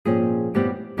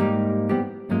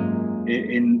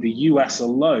in the US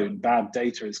alone, bad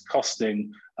data is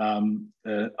costing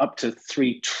up to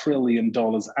 $3 trillion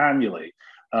annually.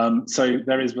 So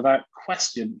there is, without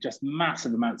question, just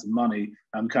massive amounts of money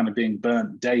kind of being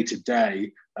burnt day to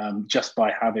day just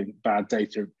by having bad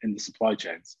data in the supply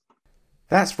chains.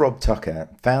 That's Rob Tucker,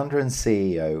 founder and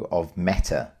CEO of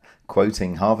Meta,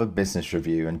 quoting Harvard Business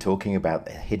Review and talking about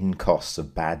the hidden costs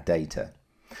of bad data.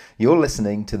 You're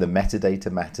listening to the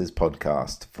Metadata Matters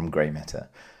podcast from Grey Matter.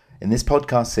 In this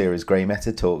podcast series, Grey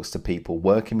Matter talks to people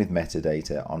working with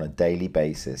metadata on a daily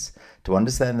basis to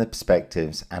understand their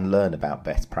perspectives and learn about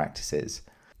best practices.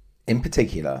 In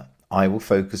particular, I will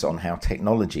focus on how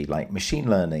technology like machine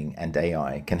learning and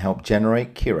AI can help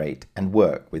generate, curate, and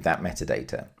work with that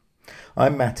metadata.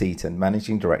 I'm Matt Eaton,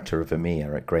 Managing Director of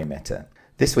EMEA at Grey Matter.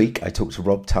 This week, I talked to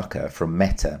Rob Tucker from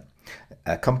Meta,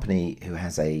 a company who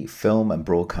has a film and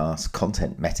broadcast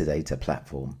content metadata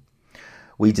platform.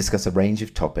 We discuss a range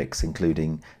of topics,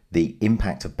 including the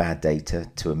impact of bad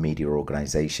data to a media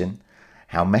organization,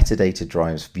 how metadata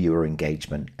drives viewer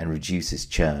engagement and reduces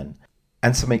churn,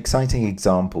 and some exciting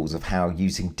examples of how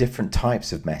using different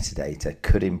types of metadata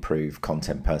could improve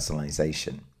content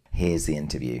personalization. Here's the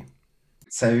interview.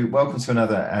 So welcome to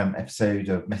another episode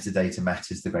of Metadata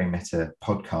Matters, the Grey Matter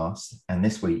podcast. And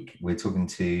this week we're talking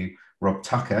to Rob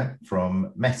Tucker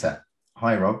from Meta.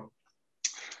 Hi, Rob.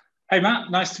 Hey,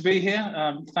 Matt. Nice to be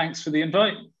here. Thanks for the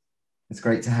invite. It's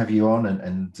great to have you on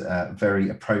and very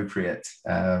appropriate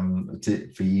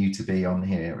for you to be on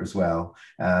here as well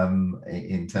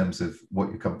in terms of what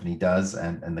your company does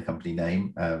and the company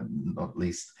name, not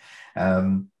least.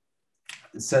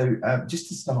 So just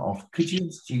to start off, could you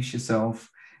introduce yourself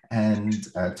and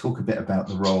talk a bit about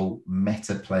the role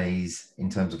Meta plays in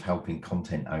terms of helping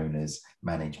content owners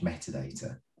manage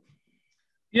metadata?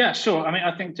 Yeah, sure. I mean,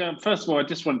 I think, first of all, I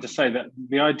just wanted to say that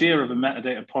the idea of a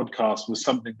metadata podcast was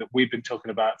something that we've been talking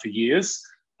about for years.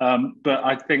 But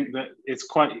I think that it's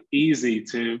quite easy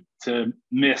to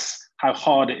miss how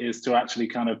hard it is to actually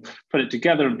kind of put it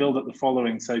together and build up the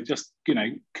following. So just,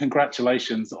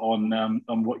 congratulations on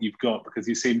what you've got, because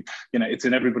you seem, it's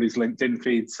in everybody's LinkedIn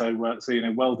feed. So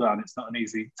well done. It's not an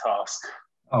easy task.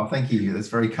 Oh, thank you. That's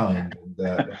very kind.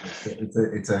 And,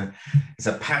 it's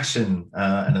a passion,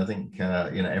 and I think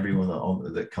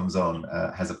everyone that comes on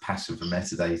has a passion for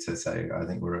metadata. So I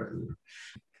think we're.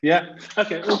 Yeah.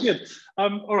 Okay. Well, good.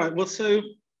 All right. Well, so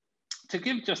to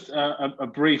give just a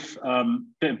brief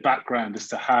bit of background as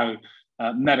to how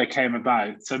Meta came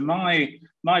about. So my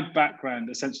background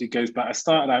essentially goes back. I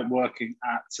started out working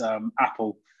at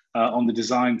Apple on the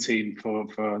design team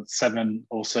for 7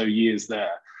 or so years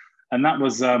there. And that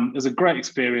was it was a great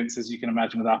experience. As you can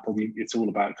imagine, with Apple, it's all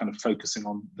about kind of focusing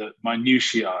on the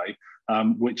minutiae,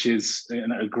 which is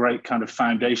a great kind of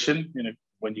foundation,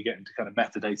 when you get into kind of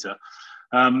metadata.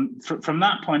 From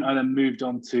that point, I then moved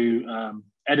on to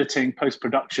editing,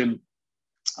 post-production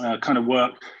kind of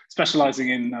work, specializing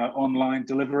in online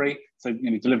delivery. So,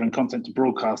 delivering content to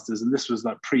broadcasters. And this was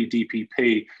like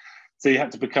pre-DPP. So you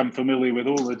had to become familiar with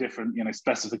all the different,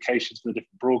 specifications for the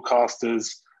different broadcasters.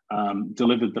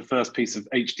 Delivered the first piece of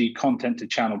HD content to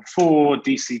Channel 4,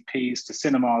 DCPs to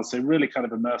cinemas. So really kind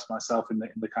of immersed myself in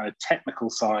the kind of technical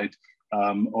side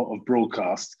of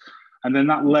broadcast. And then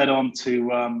that led on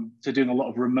to doing a lot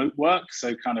of remote work.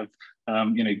 So kind of,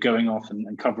 going off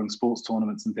and covering sports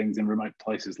tournaments and things in remote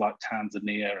places like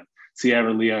Tanzania and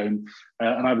Sierra Leone.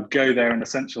 And I would go there and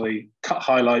essentially cut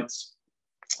highlights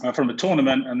from a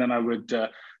tournament, and then I would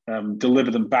deliver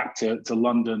them back to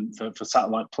London for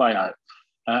satellite playout.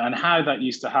 And how that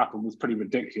used to happen was pretty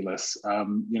ridiculous.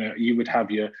 You would have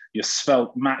your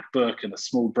svelte MacBook in a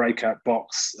small breakout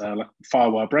box, like a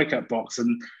Firewire breakout box,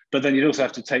 but then you'd also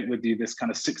have to take with you this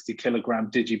kind of 60-kilogram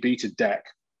Digibeta deck,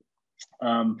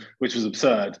 which was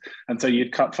absurd. And so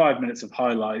you'd cut 5 minutes of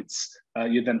highlights,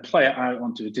 you'd then play it out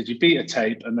onto a Digibeta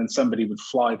tape, and then somebody would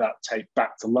fly that tape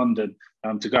back to London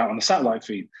to go out on a satellite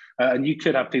feed. And you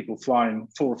could have people flying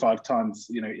 4 or 5 times,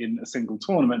 in a single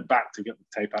tournament back to get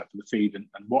the tape out for the feed and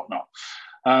whatnot.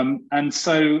 And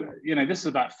so, this is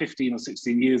about 15 or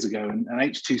 16 years ago, and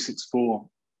H.264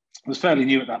 was fairly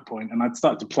new at that point, and I'd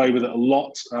started to play with it a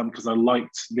lot because I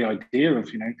liked the idea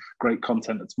of, great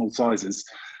content at small sizes.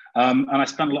 And I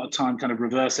spent a lot of time kind of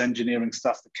reverse engineering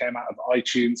stuff that came out of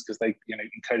iTunes, because they,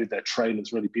 encoded their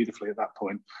trailers really beautifully at that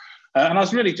point. And I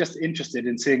was really just interested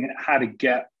in seeing how to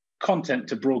get content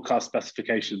to broadcast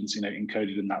specifications,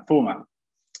 encoded in that format.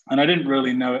 And I didn't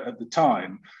really know it at the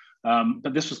time,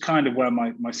 but this was kind of where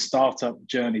my startup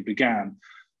journey began.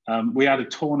 We had a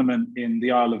tournament in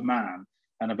the Isle of Man,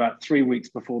 and about 3 weeks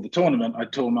before the tournament, I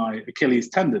tore my Achilles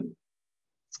tendon,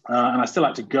 and I still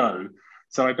had to go.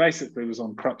 So I basically was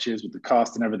on crutches with the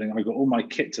cast and everything, and I got all my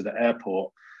kit to the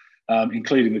airport,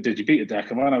 including the Digibeta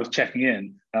deck. And when I was checking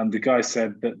in, the guy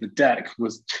said that the deck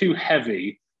was too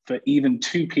heavy for even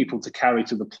 2 people to carry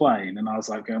to the plane. And I was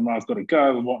like, well, I've got to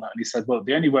go and whatnot. And he said, well,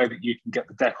 the only way that you can get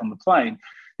the deck on the plane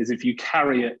is if you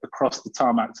carry it across the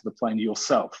tarmac to the plane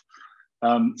yourself.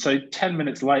 So 10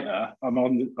 minutes later, I'm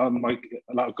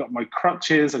I've got my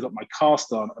crutches, I've got my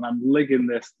cast on, and I'm lugging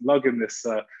this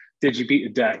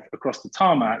Digibeta deck across the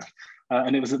tarmac.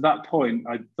 And it was at that point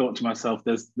I thought to myself,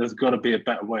 there's got to be a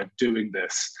better way of doing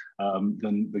this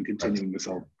than continuing this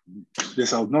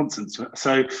old nonsense.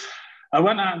 So I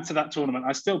went out into that tournament.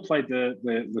 I still played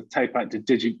the tape out to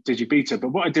Digibeta, but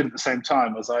what I did at the same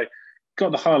time was I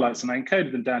got the highlights and I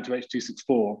encoded them down to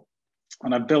H.264.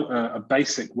 And I built a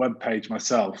basic web page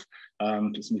myself,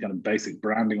 just some kind of basic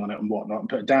branding on it and whatnot, and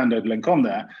put a download link on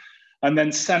there. And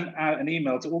then sent out an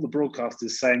email to all the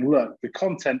broadcasters saying, look, the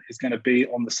content is going to be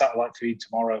on the satellite feed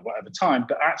tomorrow at whatever time,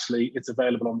 but actually it's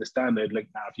available on this download link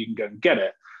now if you can go and get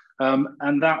it.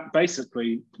 And that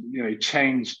basically,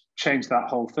 changed that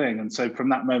whole thing. And so from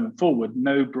that moment forward,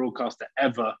 no broadcaster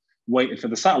ever waited for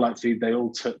the satellite feed. They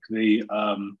all took the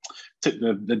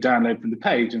download from the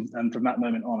page, and from that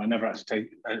moment on, I never had to take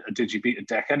a Digibeta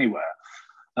deck anywhere.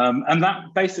 And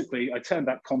that basically, I turned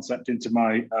that concept into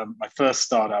my first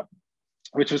startup,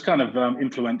 which was kind of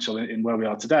influential in where we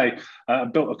are today. I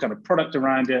built a kind of product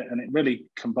around it, and it really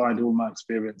combined all my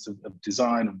experience of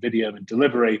design and video and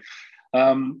delivery.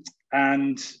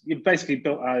 And you basically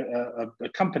built a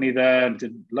company there and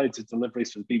did loads of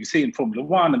deliveries for the BBC and Formula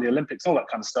One and the Olympics, all that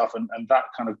kind of stuff. And that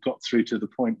kind of got through to the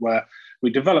point where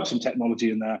we developed some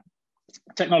technology in there.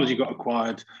 Technology got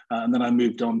acquired, and then I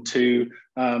moved on to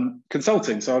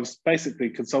consulting. So I was basically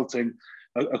consulting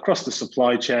across the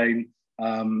supply chain,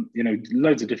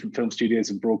 loads of different film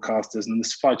studios and broadcasters, and the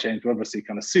supply chains were obviously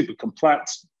kind of super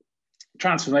complex,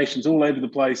 transformations all over the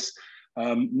place.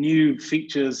 New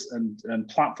features and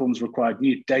platforms required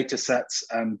new data sets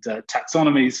and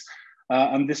taxonomies.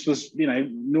 And this was,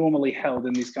 normally held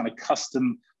in these kind of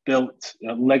custom built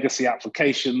legacy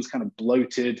applications, kind of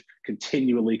bloated,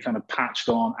 continually kind of patched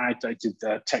on, outdated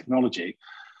technology.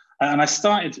 And I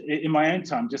started in my own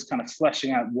time just kind of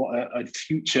fleshing out what a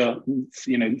future,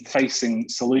 facing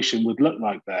solution would look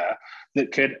like there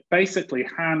that could basically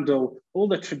handle all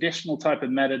the traditional type of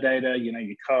metadata, your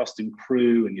cast and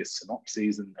crew and your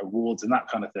synopses and awards and that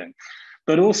kind of thing.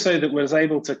 But also that was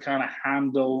able to kind of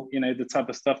handle, the type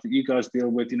of stuff that you guys deal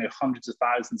with, hundreds of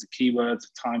thousands of keywords,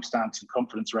 timestamps and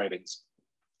conference ratings.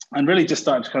 And really just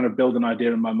started to kind of build an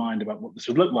idea in my mind about what this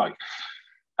would look like.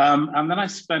 And then I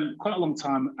spent quite a long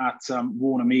time at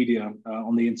Warner Media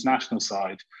on the international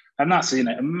side. And that's, a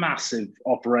massive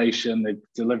operation. They're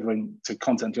delivering to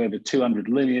content to over 200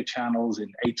 linear channels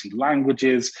in 80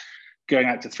 languages, going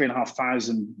out to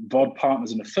 3,500 VOD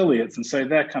partners and affiliates. And so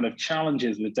their kind of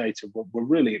challenges with data were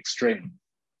really extreme.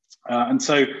 And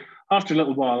so after a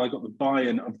little while, I got the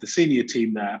buy-in of the senior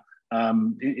team there.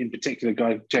 In particular,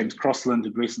 guy James Crossland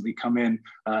had recently come in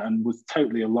and was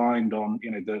totally aligned on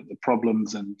the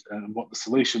problems and what the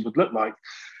solution would look like,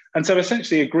 and so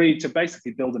essentially agreed to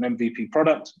basically build an MVP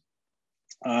product.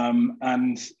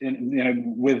 With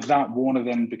that, Warner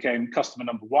then became customer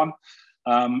number one,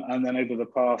 and then over the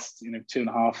past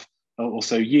 2.5 or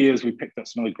so years, we picked up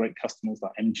some other great customers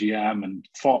like MGM and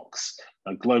Fox,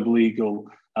 Global Eagle,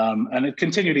 and it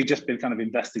continually just been kind of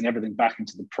investing everything back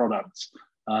into the product.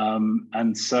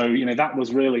 And so, that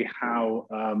was really how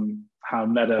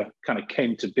Meta kind of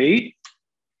came to be.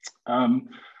 And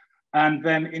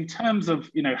then in terms of,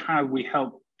 how we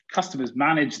help customers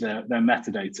manage their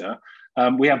metadata,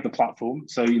 we have the platform.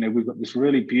 So, we've got this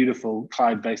really beautiful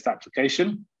cloud-based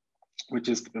application, which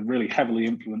is really heavily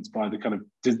influenced by the kind of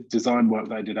design work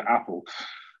that I did at Apple.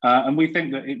 And we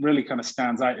think that it really kind of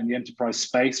stands out in the enterprise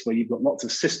space where you've got lots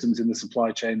of systems in the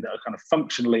supply chain that are kind of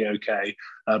functionally okay,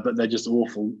 but they're just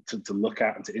awful to look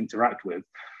at and to interact with.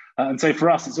 And so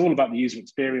for us, it's all about the user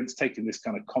experience, taking this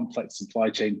kind of complex supply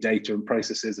chain data and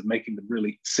processes and making them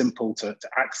really simple to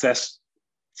access.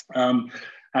 And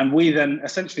we then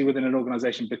essentially within an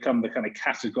organization become the kind of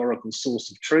categorical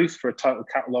source of truth for a title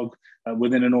catalog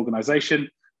within an organization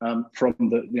from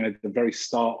the very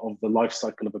start of the life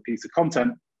cycle of a piece of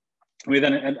content. We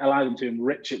then allow them to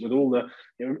enrich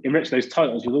those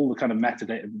titles with all the kind of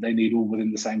metadata that they need all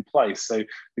within the same place. So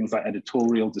things like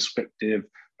editorial, descriptive,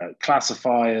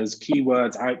 classifiers,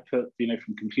 keywords, output,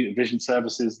 from computer vision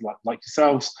services like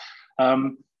yourselves.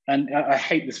 And I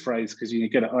hate this phrase because you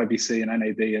get at IBC and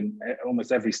NAB and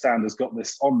almost every standard's got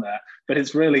this on there, but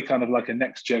it's really kind of like a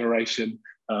next generation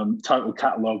title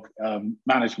catalog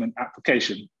management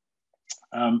application.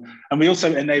 And we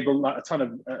also enable like a ton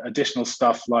of additional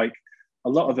stuff, like a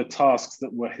lot of the tasks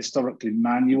that were historically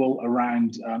manual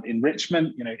around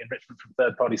enrichment, enrichment from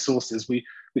third-party sources. We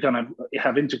kind of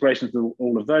have integrations with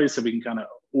all of those, so we can kind of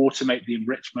automate the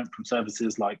enrichment from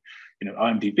services like,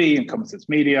 IMDb and Common Sense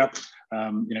Media,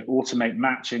 automate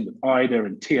matching with IDA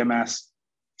and TMS.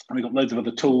 And we've got loads of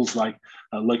other tools like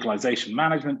localization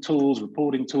management tools,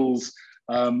 reporting tools.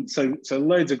 So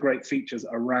loads of great features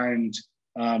around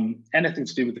anything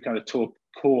to do with the kind of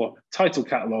core title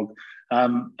catalog.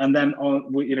 And then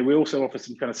we also offer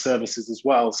some kind of services as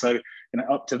well. So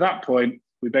up to that point,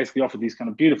 we basically offer these kind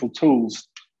of beautiful tools,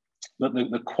 but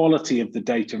the quality of the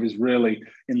data is really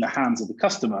in the hands of the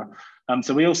customer.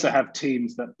 So we also have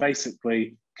teams that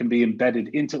basically can be embedded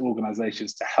into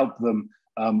organizations to help them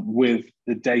with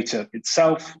the data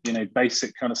itself,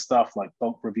 basic kind of stuff like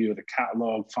bulk review of the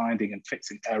catalog, finding and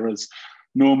fixing errors,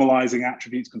 normalizing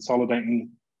attributes, consolidating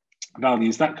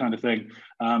values, that kind of thing.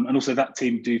 And also that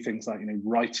team do things like,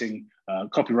 writing,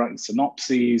 copywriting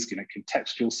synopses,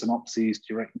 contextual synopses,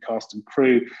 curating cast and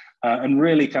crew, and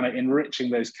really kind of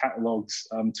enriching those catalogs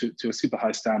to a super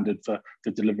high standard for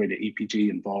delivery to EPG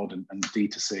and VOD and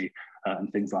D2C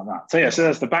and things like that. So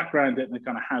that's the background and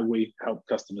kind of how we help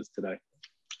customers today.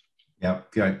 Yeah,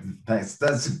 that's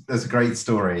a great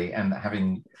story. And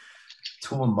having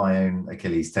torn my own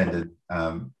Achilles tendon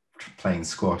playing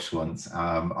squash once,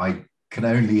 I can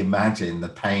only imagine the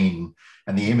pain,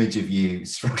 and the image of you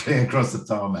struggling across the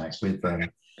tarmac with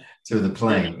to the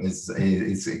plane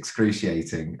is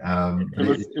excruciating.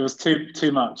 It was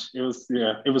too much. It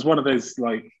was one of those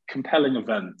like compelling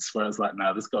events where I was like,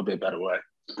 no, there's got to be a better way.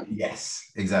 Yes,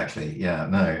 exactly. Yeah,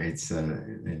 no, it's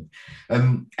and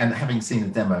having seen a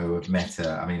demo of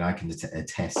Meta, I mean, I can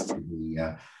attest to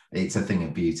the it's a thing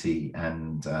of beauty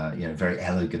and very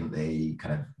elegantly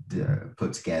kind of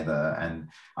put together, and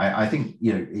I think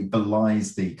it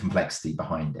belies the complexity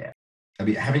behind it. I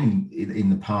mean, having in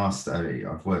the past,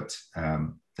 I've worked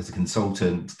as a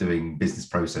consultant doing business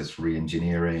process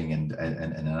re-engineering and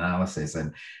analysis,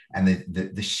 and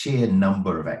the sheer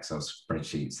number of Excel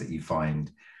spreadsheets that you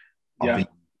find are being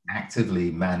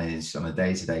actively managed on a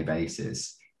day-to-day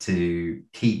basis to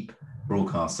keep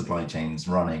broadcast supply chains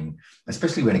running,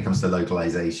 especially when it comes to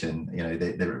localization.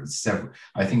 There are several.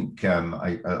 I think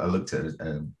I looked at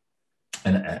an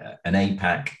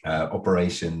APAC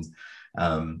operations.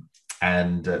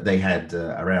 And they had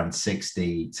around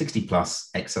 60 plus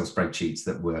Excel spreadsheets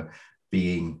that were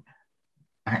being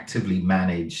actively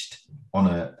managed on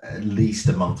at least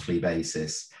a monthly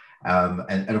basis.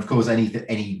 And of course,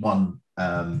 any one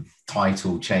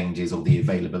title changes or the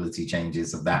availability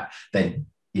changes of that, then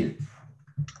you'd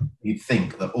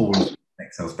think that all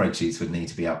Excel spreadsheets would need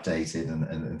to be updated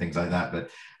and things like that. But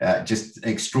just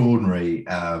extraordinary,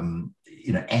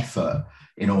 effort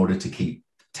in order to keep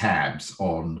tabs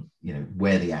on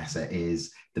where the asset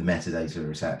is, the metadata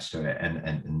attached to it,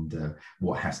 and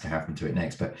what has to happen to it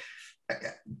next. But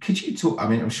could you talk? I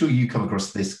mean, I'm sure you come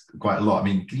across this quite a lot. I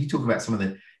mean, can you talk about some of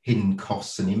the hidden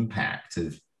costs and impact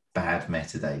of bad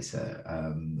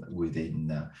metadata within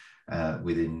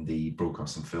the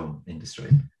broadcast and film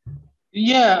industry?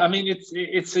 Yeah, I mean,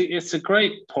 it's a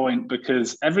great point,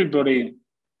 because everybody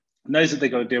knows that they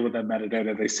got to deal with their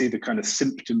metadata. They see the kind of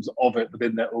symptoms of it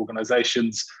within their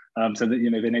organizations, so that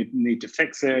they need to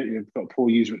fix it. You've got poor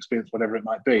user experience, whatever it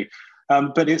might be.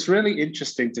 But it's really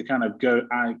interesting to kind of go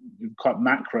out quite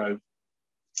macro,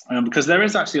 because there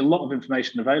is actually a lot of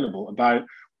information available about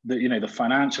the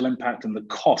financial impact and the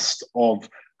cost of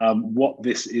what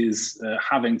this is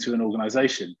having to an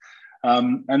organization.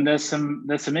 And there's some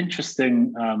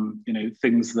interesting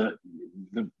things that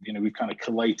we've kind of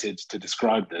collated to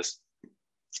describe this.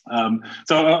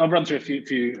 So I'll run through a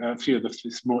few of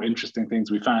the more interesting things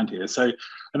we found here. So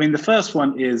I mean, the first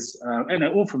one is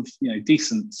all from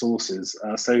decent sources.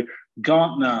 So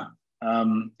Gartner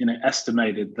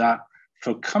estimated that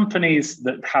for companies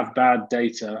that have bad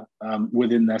data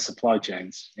within their supply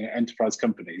chains, enterprise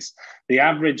companies, the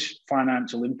average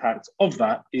financial impact of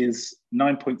that is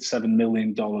 $9.7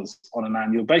 million on an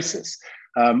annual basis,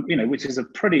 which is a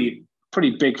pretty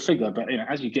big figure. But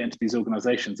as you get into these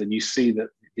organizations and you see that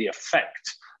the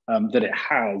effect that it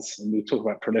has, and we'll talk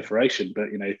about proliferation, but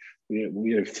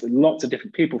we have lots of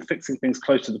different people fixing things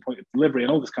close to the point of delivery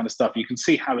and all this kind of stuff, you can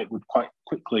see how it would quite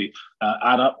quickly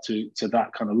add up to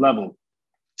that kind of level.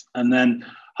 And then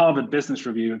Harvard Business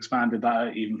Review expanded that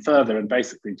out even further and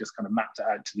basically just kind of mapped it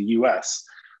out to the US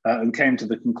and came to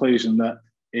the conclusion that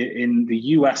in the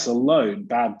US alone,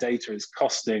 bad data is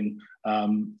costing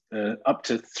up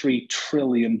to $3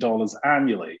 trillion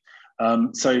annually.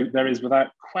 So there is, without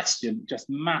question, just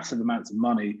massive amounts of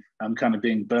money kind of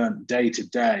being burnt day to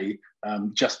day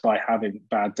just by having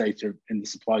bad data in the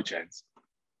supply chains,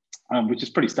 which is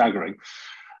pretty staggering.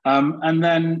 And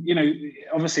then,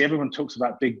 obviously everyone talks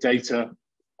about big data,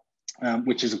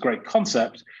 which is a great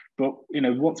concept, but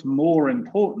what's more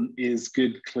important is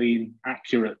good, clean,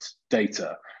 accurate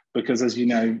data, because as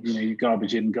you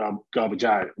garbage in, garbage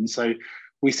out. And so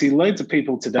we see loads of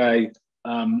people today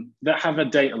that have a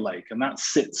data lake, and that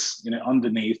sits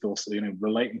underneath, also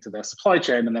relating to their supply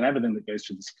chain, and then everything that goes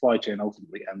through the supply chain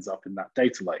ultimately ends up in that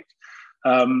data lake.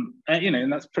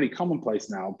 And that's pretty commonplace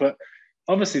now. But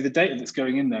obviously the data that's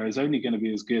going in there is only going to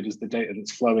be as good as the data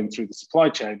that's flowing through the supply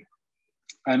chain.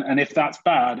 And if that's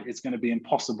bad, it's going to be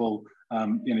impossible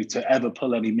to ever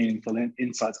pull any meaningful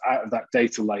insights out of that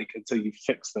data lake until you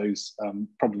fix those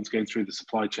problems going through the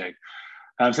supply chain.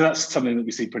 So that's something that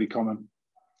we see pretty common.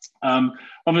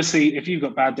 Obviously, if you've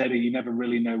got bad data, you never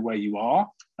really know where you are.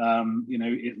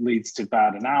 It leads to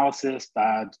bad analysis,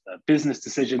 bad business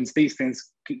decisions. These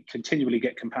things continually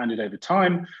get compounded over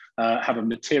time, have a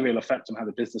material effect on how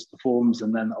the business performs,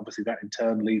 and then obviously that in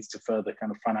turn leads to further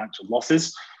kind of financial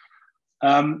losses.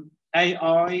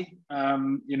 AI,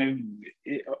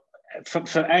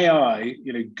 for AI,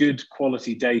 good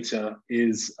quality data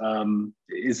is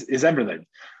everything.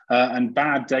 And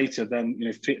bad data then,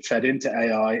 fed into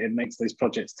AI, it makes those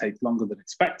projects take longer than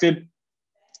expected.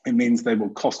 It means they will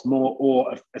cost more,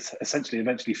 or essentially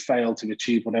eventually fail to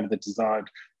achieve whatever the desired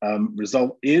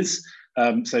result is.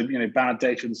 So bad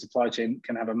data in the supply chain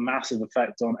can have a massive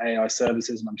effect on AI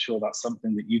services, and I'm sure that's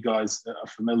something that you guys are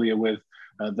familiar with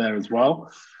there as well.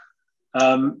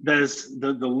 There's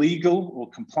the legal or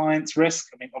compliance risk.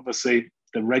 I mean, obviously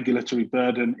the regulatory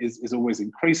burden is always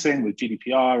increasing with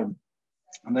GDPR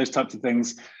and those types of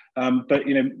things. But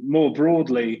more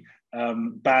broadly,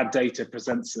 bad data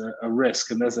presents a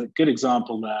risk. And there's a good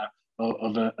example there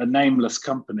of a nameless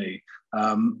company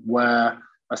where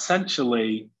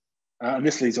essentially, and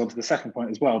this leads on to the second point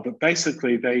as well, but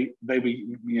basically they were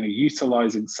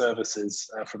utilizing services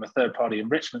from a third-party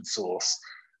enrichment source.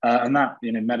 And that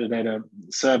metadata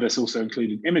service also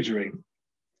included imagery.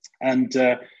 And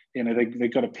they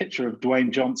got a picture of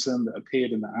Dwayne Johnson that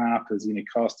appeared in the app as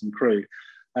cast and crew.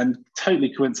 And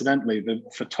totally coincidentally, the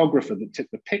photographer that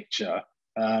took the picture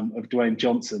of Dwayne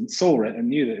Johnson saw it and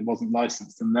knew that it wasn't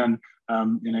licensed, and then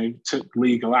took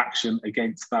legal action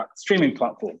against that streaming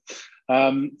platform.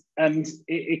 And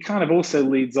it kind of also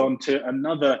leads on to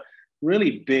another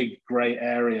really big grey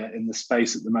area in the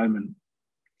space at the moment.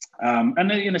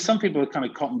 And some people are kind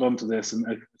of cottoned onto this and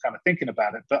are kind of thinking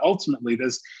about it, but ultimately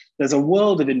there's a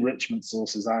world of enrichment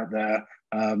sources out there,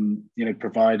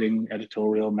 providing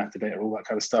editorial, metadata, all that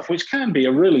kind of stuff, which can be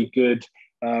a really good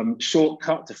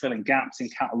shortcut to filling gaps in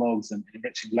catalogs and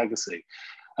enriching legacy.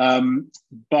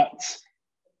 But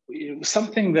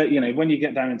something that when you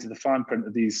get down into the fine print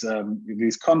of these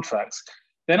contracts,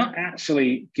 they're not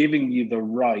actually giving you the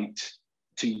right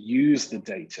to use the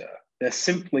data. They're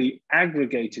simply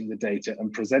aggregating the data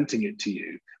and presenting it to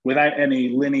you without any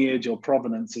lineage or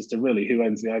provenance as to really who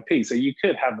owns the IP. So you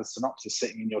could have a synopsis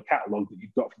sitting in your catalog that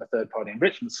you've got from a third-party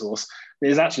enrichment source that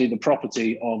is actually the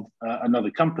property of another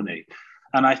company.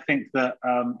 And I think that,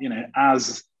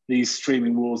 as these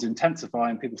streaming wars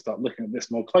intensify and people start looking at this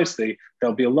more closely,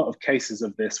 there'll be a lot of cases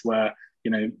of this where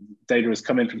data has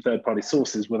come in from third-party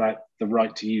sources without the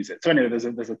right to use it. So anyway,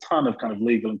 there's a ton of kind of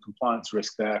legal and compliance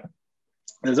risk there.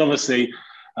 There's obviously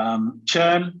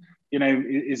churn,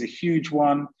 is a huge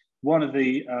one. One of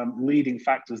the leading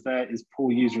factors there is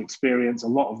poor user experience. A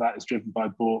lot of that is driven by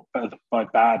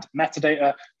bad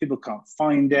metadata. People can't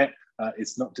find it.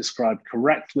 It's not described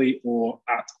correctly or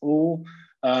at all.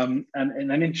 And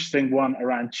an interesting one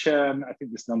around churn, I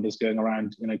think this number is going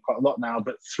around quite a lot now,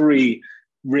 but 3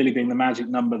 really being the magic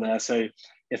number there. So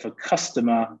if a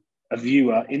customer, a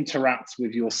viewer, interacts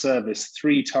with your service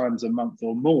 3 times a month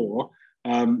or more,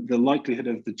 the likelihood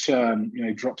of the churn,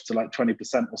 drops to like 20%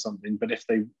 or something. But if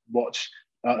they watch,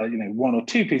 1 or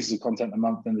 2 pieces of content a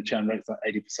month, then the churn rate's like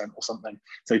 80% or something.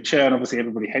 So churn, obviously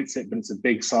everybody hates it, but it's a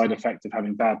big side effect of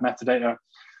having bad metadata.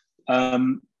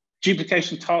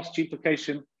 Duplication, task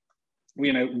duplication,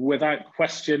 without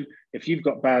question, if you've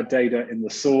got bad data in the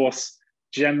source,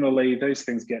 generally those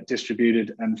things get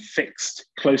distributed and fixed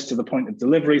close to the point of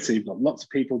delivery. So you've got lots of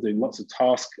people doing lots of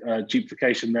task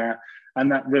duplication there.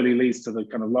 And that really leads to the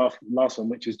kind of last one,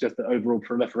 which is just the overall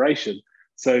proliferation.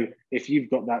 So if you've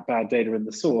got that bad data in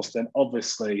the source, then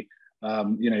obviously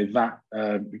that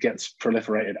gets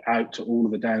proliferated out to all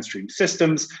of the downstream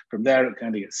systems. From there, it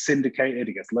kind of gets syndicated,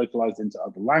 it gets localized into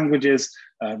other languages,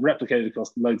 replicated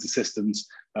across loads of systems,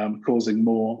 causing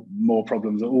more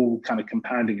problems, all kind of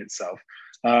compounding itself.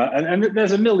 And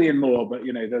there's a million more, but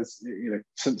there's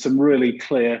some really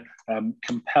clear,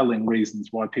 compelling reasons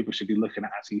why people should be looking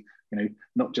at actually,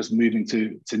 not just moving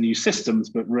to new systems,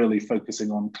 but really focusing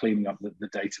on cleaning up the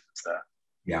data that's there.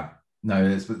 Yeah. No,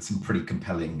 there's some pretty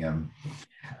compelling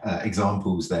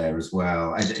examples there as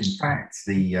well. And in fact,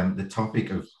 the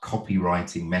topic of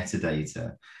copywriting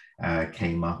metadata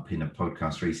came up in a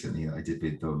podcast recently that I did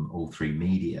with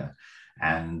All3Media.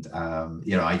 And,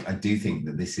 I do think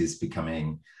that this is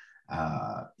becoming,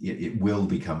 it will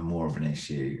become more of an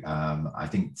issue. I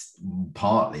think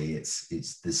partly it's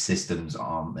the systems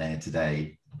aren't there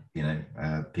today.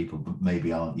 People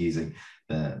maybe aren't using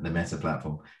the Meta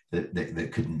platform that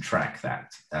couldn't track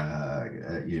that,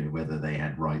 whether they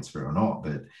had rights for it or not.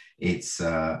 But it's,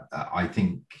 I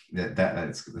think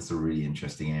that's a really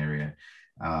interesting area.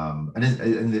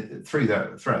 And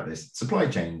throughout this supply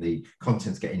chain, the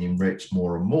content's getting enriched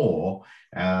more and more,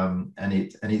 and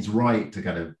it's right to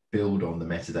kind of build on the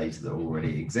metadata that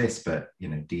already exists. But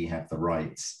do you have the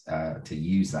rights to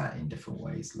use that in different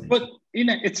ways? Later? But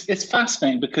it's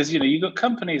fascinating because you've got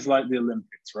companies like the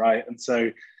Olympics, right? And so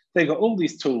they've got all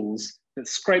these tools that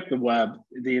scrape the web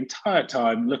the entire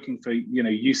time looking for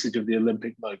usage of the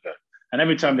Olympic logo. And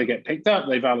every time they get picked up,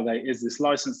 they validate, is this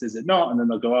licensed, is it not? And then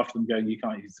they'll go after them going, you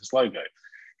can't use this logo.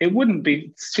 It wouldn't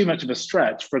be too much of a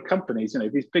stretch for companies,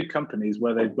 these big companies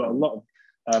where they've got a lot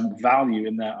of value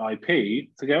in their IP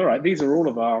to go, all right, these are all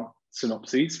of our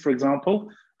synopses, for example.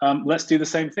 Let's do the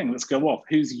same thing. Let's go off.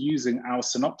 Who's using our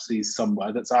synopses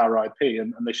somewhere that's our IP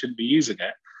and they shouldn't be using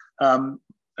it?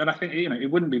 And I think,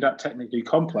 it wouldn't be that technically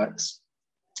complex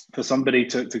for somebody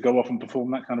to go off and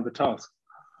perform that kind of a task.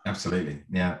 Absolutely.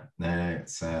 Yeah. No,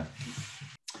 it's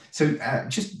so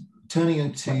just turning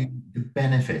into the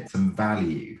benefits and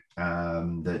value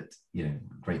that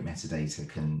great metadata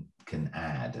can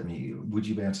add. I mean, would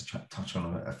you be able to touch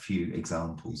on a few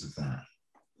examples of that?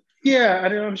 Yeah,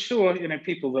 and I'm sure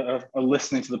people that are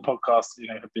listening to the podcast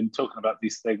have been talking about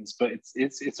these things, but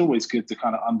it's always good to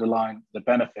kind of underline the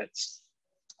benefits.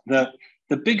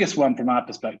 The biggest one from our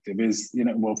perspective is,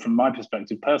 from my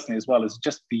perspective personally as well, is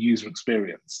just the user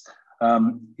experience.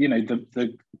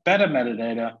 The better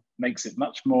metadata makes it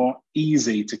much more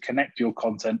easy to connect your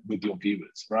content with your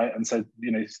viewers, right? And so,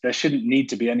 there shouldn't need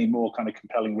to be any more kind of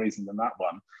compelling reason than that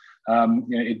one.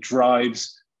 It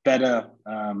drives better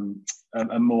and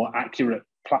more accurate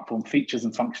platform features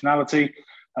and functionality.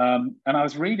 And I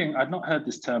was reading, I'd not heard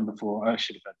this term before, I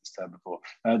should have heard this term before,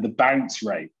 the bounce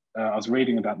rate. I was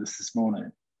reading about this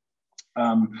morning.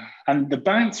 And the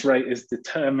bounce rate is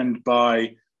determined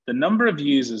by the number of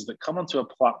users that come onto a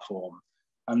platform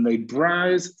and they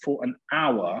browse for an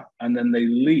hour and then they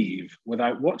leave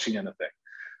without watching anything.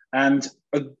 And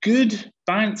a good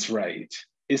bounce rate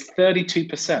is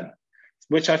 32%,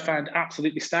 which I found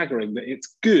absolutely staggering, that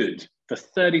it's good for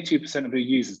 32% of your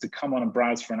users to come on and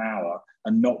browse for an hour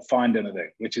and not find anything,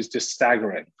 which is just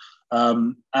staggering.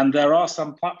 And there are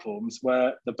some platforms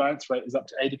where the bounce rate is up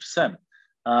to 80%.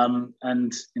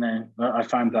 And I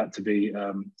found that to be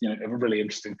a really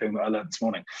interesting thing that I learned this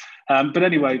morning. But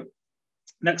anyway,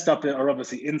 next up are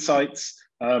obviously insights.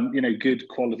 Good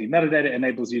quality metadata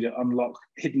enables you to unlock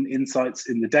hidden insights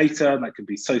in the data, and that could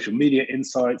be social media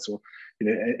insights or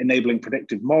enabling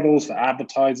predictive models for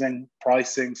advertising,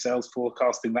 pricing, sales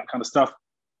forecasting, that kind of stuff.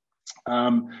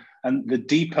 And the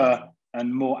deeper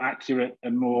and more accurate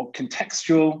and more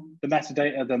contextual the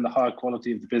metadata, then the higher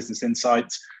quality of the business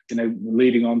insights,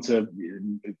 leading on to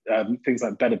things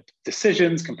like better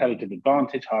decisions, competitive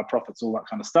advantage, higher profits, all that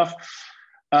kind of stuff.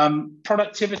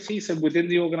 Productivity, so within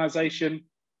the organization,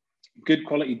 good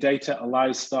quality data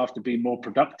allows staff to be more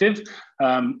productive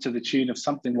to the tune of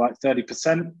something like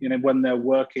 30%. When they're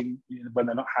working, when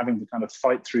they're not having to kind of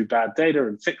fight through bad data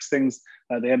and fix things,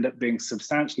 they end up being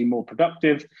substantially more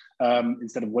productive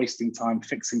instead of wasting time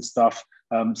fixing stuff.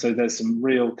 So there's some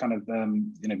real kind of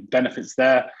benefits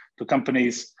there for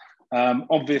companies.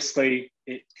 Obviously,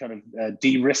 it kind of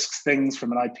de-risks things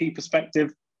from an IP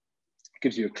perspective,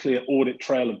 gives you a clear audit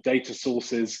trail of data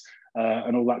sources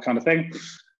and all that kind of thing.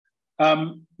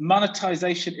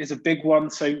 Monetization is a big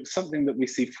one. So something that we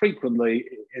see frequently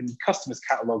in customers'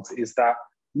 catalogs is that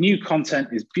new content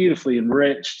is beautifully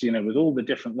enriched, with all the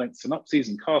different length synopses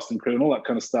and cast and crew and all that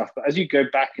kind of stuff. But as you go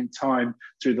back in time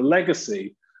through the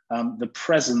legacy, the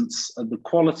presence and the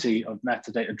quality of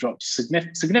metadata drops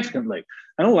significantly.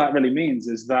 And all that really means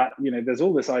is that, there's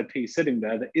all this IP sitting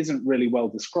there that isn't really well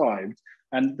described.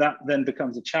 And that then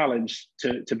becomes a challenge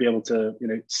to be able to,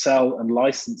 sell and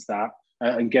license that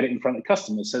and get it in front of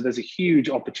customers. So there's a huge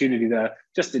opportunity there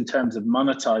just in terms of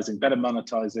better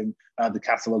monetizing the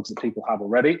catalogs that people have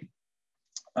already.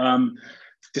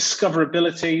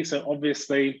 Discoverability. So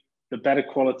obviously, the better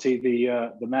quality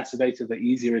the metadata, the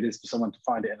easier it is for someone to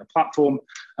find it in a platform.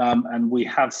 And we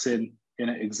have seen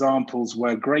examples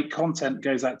where great content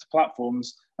goes out to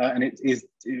platforms and it is,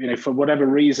 for whatever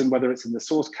reason, whether it's in the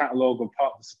source catalog or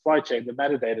part of the supply chain, the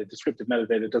metadata, descriptive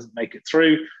metadata doesn't make it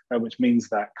through, which means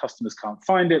that customers can't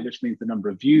find it, which means the number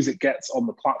of views it gets on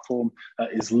the platform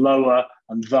is lower,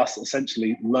 and thus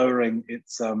essentially lowering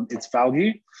its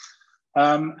value.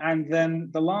 And then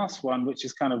the last one, which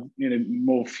is kind of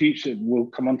more future, we'll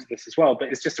come on to this as well, but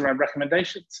it's just around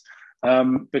recommendations,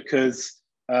 because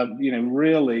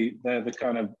really they're the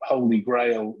kind of holy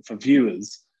grail for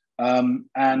viewers, they're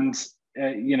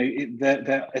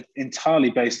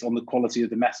entirely based on the quality of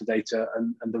the metadata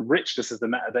and the richness of the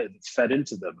metadata that's fed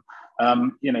into them.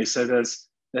 So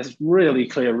there's really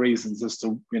clear reasons as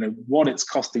to what it's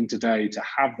costing today to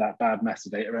have that bad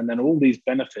metadata, and then all these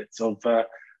benefits of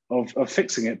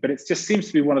fixing it. But it just seems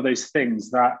to be one of those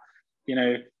things that,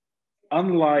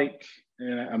 unlike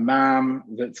a MAM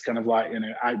that's kind of like,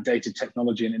 outdated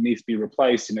technology and it needs to be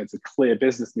replaced, it's a clear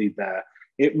business need there.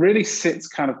 It really sits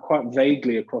kind of quite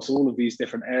vaguely across all of these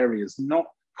different areas, not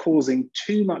causing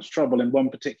too much trouble in one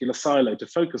particular silo to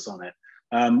focus on it,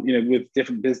 with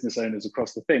different business owners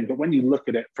across the thing. But when you look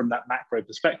at it from that macro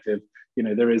perspective,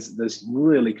 there's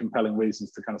really compelling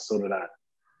reasons to kind of sort it out.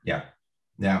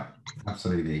 Yeah,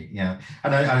 absolutely. Yeah,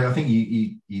 and I think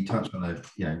you touched on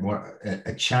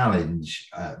a challenge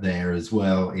there as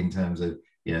well in terms of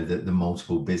the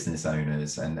multiple business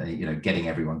owners and getting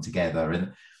everyone together,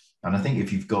 and I think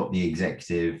if you've got the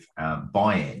executive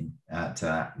buy-in to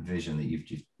that vision that you've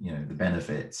just the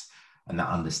benefits and that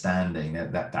understanding,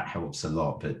 that helps a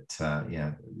lot. But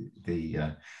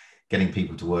the getting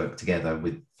people to work together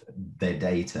with their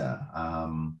data.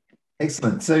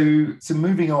 Excellent. So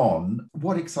moving on,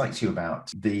 what excites you about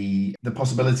the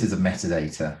possibilities of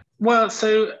metadata? Well,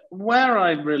 so where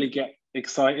I really get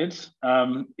excited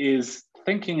is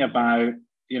thinking about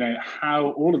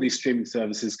how all of these streaming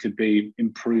services could be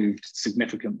improved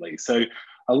significantly. So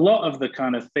a lot of the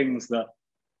kind of things that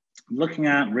I'm looking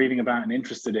at, reading about, and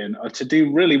interested in are to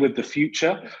do really with the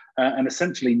future and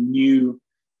essentially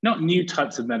not new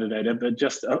types of metadata, but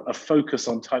just a focus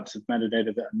on types of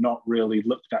metadata that are not really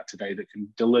looked at today that can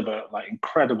deliver like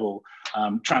incredible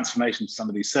transformation to some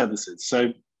of these services.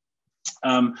 So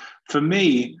for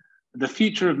me, the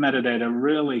future of metadata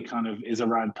really kind of is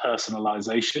around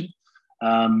personalization,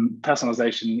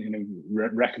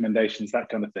 recommendations, that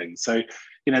kind of thing. So,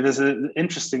 there's an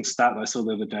interesting stat that I saw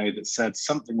the other day that said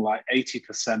something like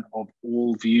 80% of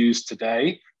all views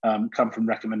today come from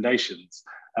recommendations.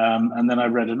 And then I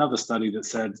read another study that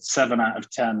said 7 out of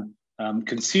 10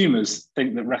 consumers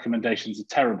think that recommendations are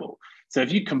terrible. So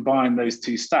if you combine those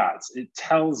two stats, it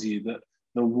tells you that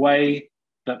the way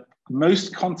that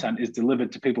most content is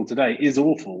delivered to people today is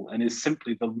awful and is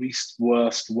simply the least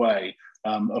worst way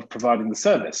of providing the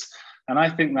service. And I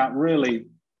think that really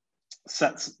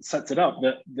sets it up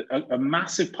that a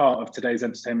massive part of today's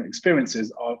entertainment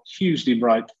experiences are hugely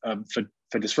ripe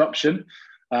for disruption.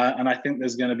 And I think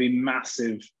there's going to be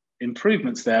massive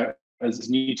improvements there as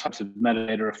new types of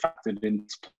metadata are factored into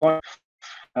supply.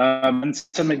 And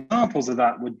some examples of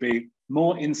that would be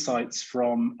more insights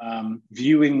from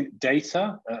viewing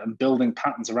data and building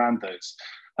patterns around those.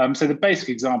 So the basic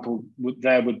example would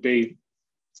be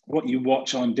what you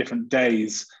watch on different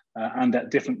days and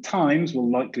at different times will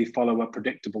likely follow a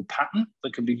predictable pattern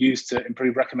that can be used to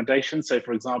improve recommendations. So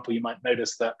for example, you might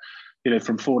notice that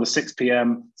from 4 to 6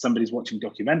 p.m., somebody's watching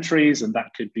documentaries, and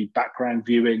that could be background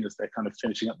viewing as they're kind of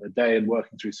finishing up their day and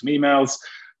working through some emails.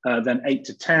 Then 8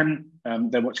 to 10,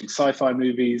 they're watching sci-fi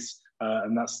movies,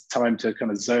 and that's time to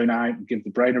kind of zone out and give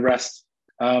the brain a rest.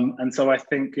 And so I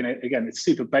think, again, it's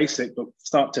super basic, but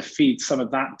start to feed some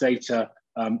of that data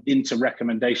into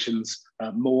recommendations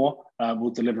more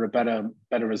will deliver a better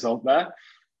result there.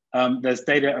 There's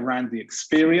data around the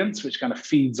experience, which kind of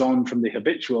feeds on from the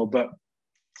habitual, but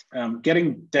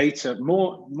getting data,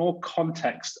 more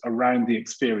context around the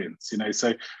experience,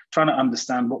 so trying to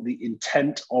understand what the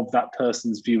intent of that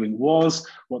person's viewing was,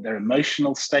 what their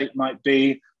emotional state might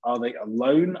be. Are they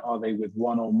alone? Are they with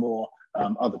one or more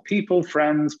other people,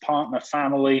 friends, partner,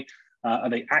 family? Are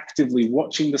they actively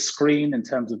watching the screen in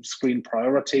terms of screen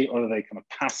priority, or are they kind of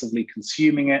passively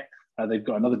consuming it? They've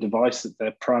got another device that's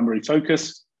their primary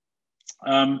focus.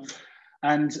 And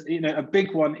a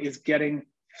big one is getting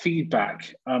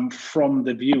feedback from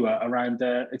the viewer around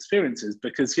their experiences,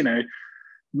 because, you know,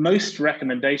 most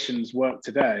recommendations work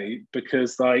today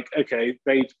because, like, okay,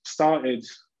 they started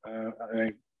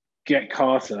Get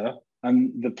Carter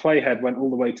and the playhead went all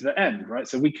the way to the end, right?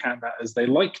 So we count that as they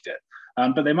liked it,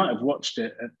 but they might have watched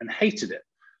it and hated it.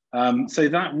 So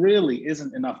that really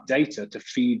isn't enough data to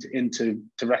feed into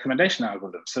recommendation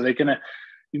algorithms. So they're going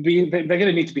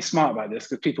to need to be smart about this,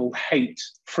 because people hate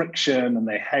friction and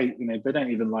they hate, you know, they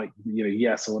don't even like, you know,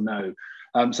 yes or no.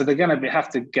 So they're going to have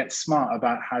to get smart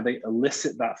about how they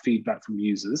elicit that feedback from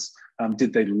users.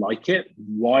 Did they like it?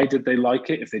 Why did they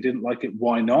like it? If they didn't like it,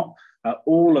 why not?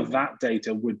 All of that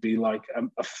data would be like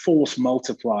a force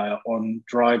multiplier on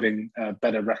driving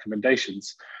better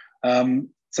recommendations.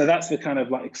 So that's the kind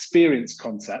of like experience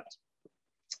concept.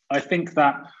 I think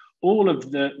that all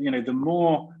of the, you know, the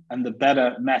more and the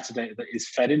better metadata that is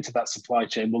fed into that supply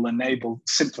chain will enable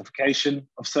simplification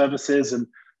of services. And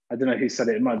I don't know who said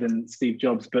it, it might have been Steve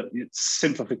Jobs, but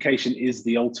simplification is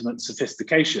the ultimate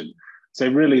sophistication. So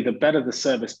really, the better the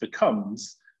service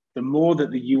becomes, the more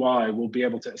that the UI will be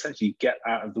able to essentially get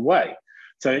out of the way.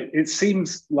 So it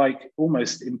seems like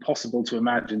almost impossible to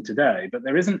imagine today, but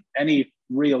there isn't any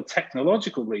real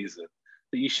technological reason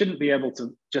that you shouldn't be able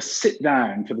to just sit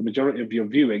down for the majority of your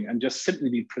viewing and just simply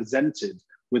be presented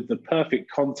with the perfect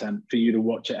content for you to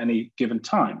watch at any given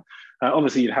time.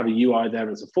 Obviously, you'd have a UI there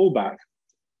as a fallback,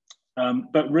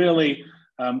 but really,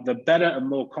 the better and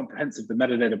more comprehensive the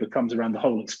metadata becomes around the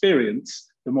whole experience,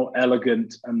 the more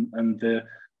elegant and the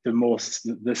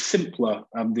simpler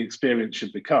the experience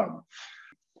should become.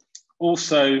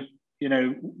 Also, you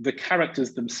know, the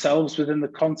characters themselves within the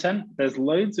content, there's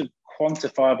loads of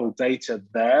quantifiable data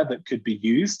there that could be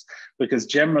used, because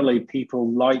generally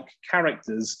people like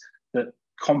characters that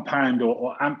compound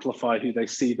or amplify who they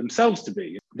see themselves to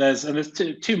be. There's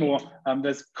two more.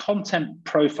 There's content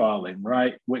profiling,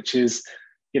 right? Which is,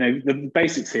 you know, the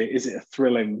basics here. Is it a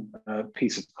thrilling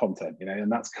piece of content? You know,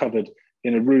 and that's covered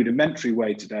in a rudimentary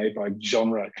way today by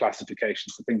genre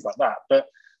classifications and things like that. But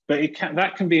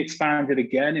that can be expanded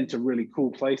again into really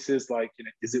cool places, like, you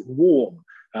know, is it warm?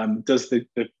 Does the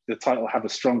title have a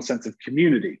strong sense of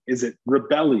community? Is it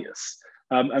rebellious?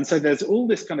 And so there's all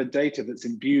this kind of data that's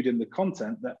imbued in the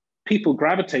content that people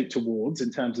gravitate towards in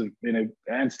terms of, you know,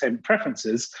 entertainment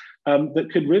preferences, that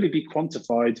could really be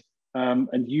quantified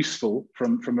and useful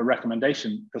from a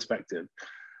recommendation perspective.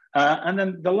 And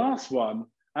then the last one,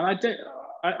 and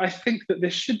I think that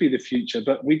this should be the future,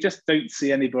 but we just don't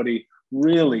see anybody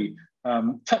really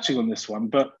touching on this one,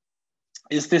 but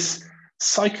is this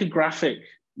psychographic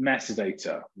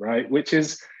metadata, right? Which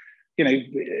is, you know,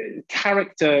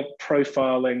 character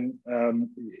profiling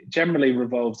generally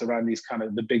revolves around these kind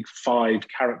of the big 5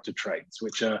 character traits,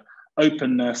 which are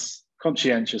openness,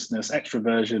 conscientiousness,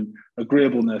 extroversion,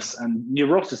 agreeableness, and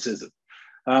neuroticism.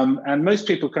 And most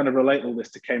people kind of relate all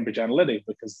this to Cambridge Analytica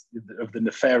because of the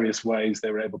nefarious ways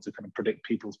they were able to kind of predict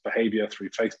people's behavior through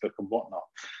Facebook and whatnot.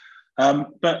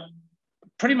 But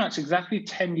pretty much exactly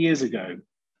 10 years ago,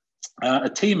 a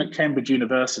team at Cambridge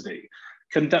University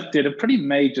conducted a pretty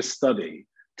major study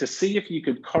to see if you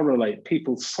could correlate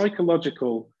people's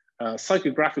psychological,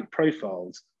 psychographic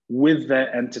profiles with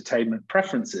their entertainment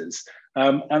preferences.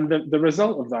 And the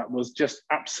result of that was just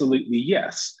absolutely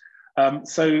yes.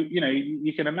 So, you know,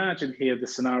 you can imagine here the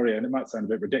scenario, and it might sound a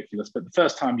bit ridiculous, but the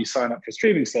first time you sign up for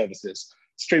streaming service,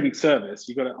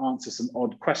 you've got to answer some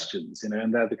odd questions, you know,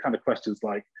 and they're the kind of questions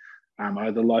like, am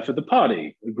I the life of the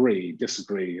party? Agree,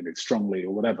 disagree, you know, strongly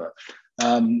or whatever.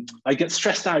 I get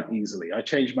stressed out easily. I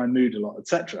change my mood a lot,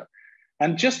 etc.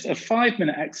 And just a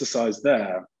 5-minute exercise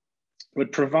there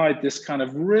would provide this kind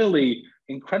of really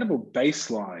incredible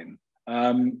baseline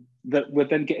that would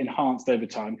then get enhanced over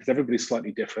time because everybody's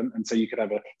slightly different. And so you could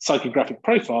have a psychographic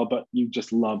profile, but you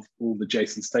just love all the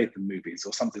Jason Statham movies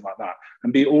or something like that,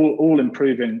 and be all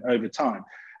improving over time.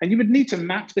 And you would need to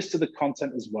map this to the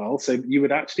content as well. So you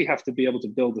would actually have to be able to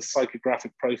build a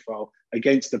psychographic profile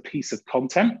against a piece of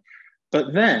content.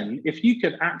 But then if you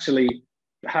could actually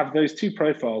have those 2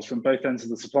 profiles from both ends of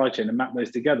the supply chain and map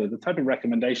those together, the type of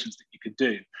recommendations that you could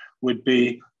do would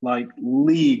be like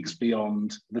leagues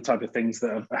beyond the type of things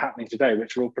that are happening today,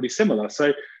 which are all pretty similar.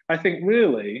 So I think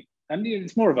really, and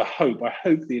it's more of a hope, I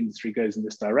hope the industry goes in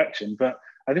this direction, but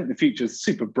I think the future is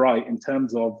super bright in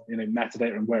terms of, you know,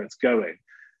 metadata and where it's going.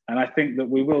 And I think that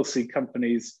we will see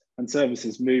companies and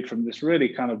services move from this really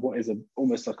kind of what is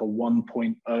almost like a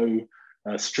 1.0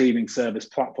 streaming service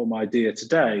platform idea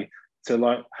today to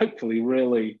like hopefully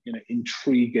really, you know,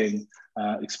 intriguing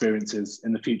experiences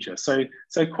in the future. So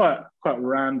quite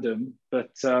random, but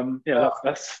yeah,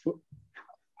 that's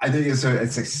I think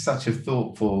it's such a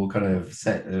thoughtful kind of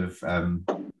set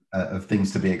of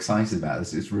things to be excited about.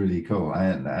 It's really cool,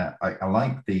 and I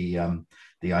like the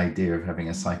idea of having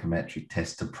a psychometric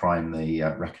test to prime the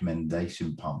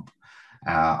recommendation pump.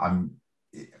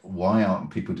 Why aren't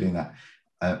people doing that?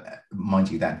 Mind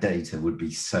you, that data would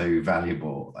be so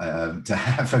valuable to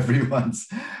have everyone's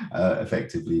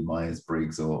effectively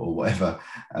Myers-Briggs or whatever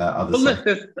other. Well, look,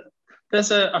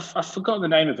 I've forgotten the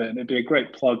name of it, and it'd be a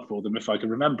great plug for them if I can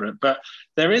remember it. But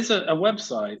there is a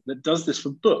website that does this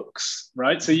for books,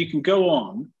 right? So you can go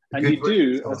on and you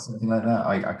do or something like that.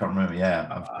 I can't remember.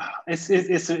 Yeah, it's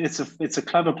a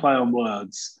clever play on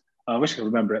words. I wish I could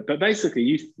remember it, but basically,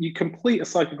 you complete a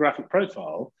psychographic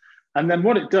profile, and then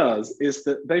what it does is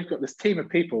that they've got this team of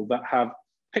people that have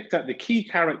picked out the key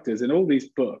characters in all these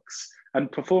books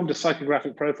and performed a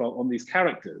psychographic profile on these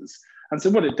characters. And so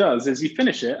what it does is you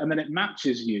finish it, and then it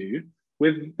matches you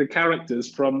with the characters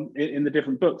from in the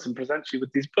different books and presents you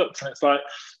with these books. And it's like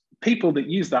people that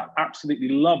use that absolutely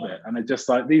love it, and are just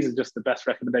like, these are just the best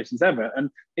recommendations ever. And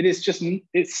it's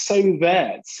so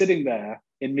there, it's sitting there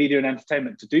in media and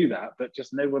entertainment to do that, but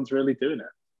just no one's really doing it.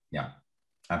 Yeah,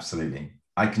 absolutely.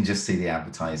 I can just see the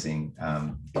advertising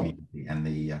community and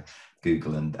the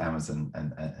Google and Amazon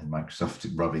and Microsoft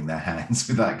rubbing their hands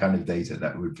with that kind of data.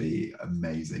 That would be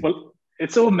amazing. Well,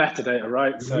 it's all metadata,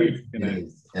 right? So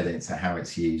it's how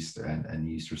it's used and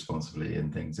used responsibly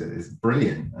and things. It's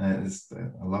brilliant. I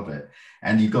love it.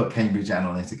 And you've got Cambridge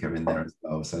Analytica in there as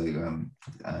well. So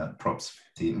props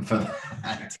to you for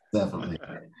that. Definitely.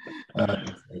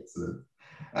 Excellent.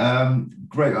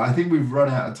 Great. I think we've run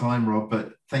out of time, Rob,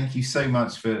 but thank you so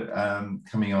much for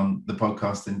coming on the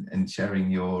podcast and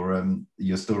sharing your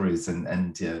stories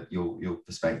and your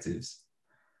perspectives.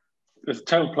 It's a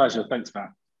total pleasure. Thanks,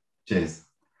 Matt. Cheers.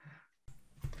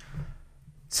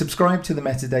 Subscribe to the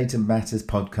Metadata Matters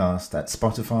podcast at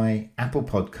Spotify, Apple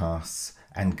Podcasts,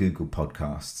 and Google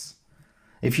Podcasts.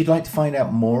 If you'd like to find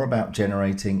out more about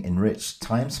generating enriched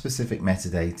time-specific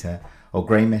metadata or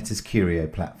GreyMeta's Curio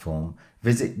platform,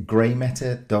 visit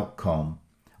greymeta.com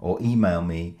or email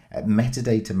me at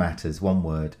metadatamatters, one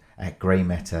word,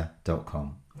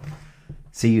 @greymeta.com.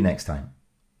 See you next time.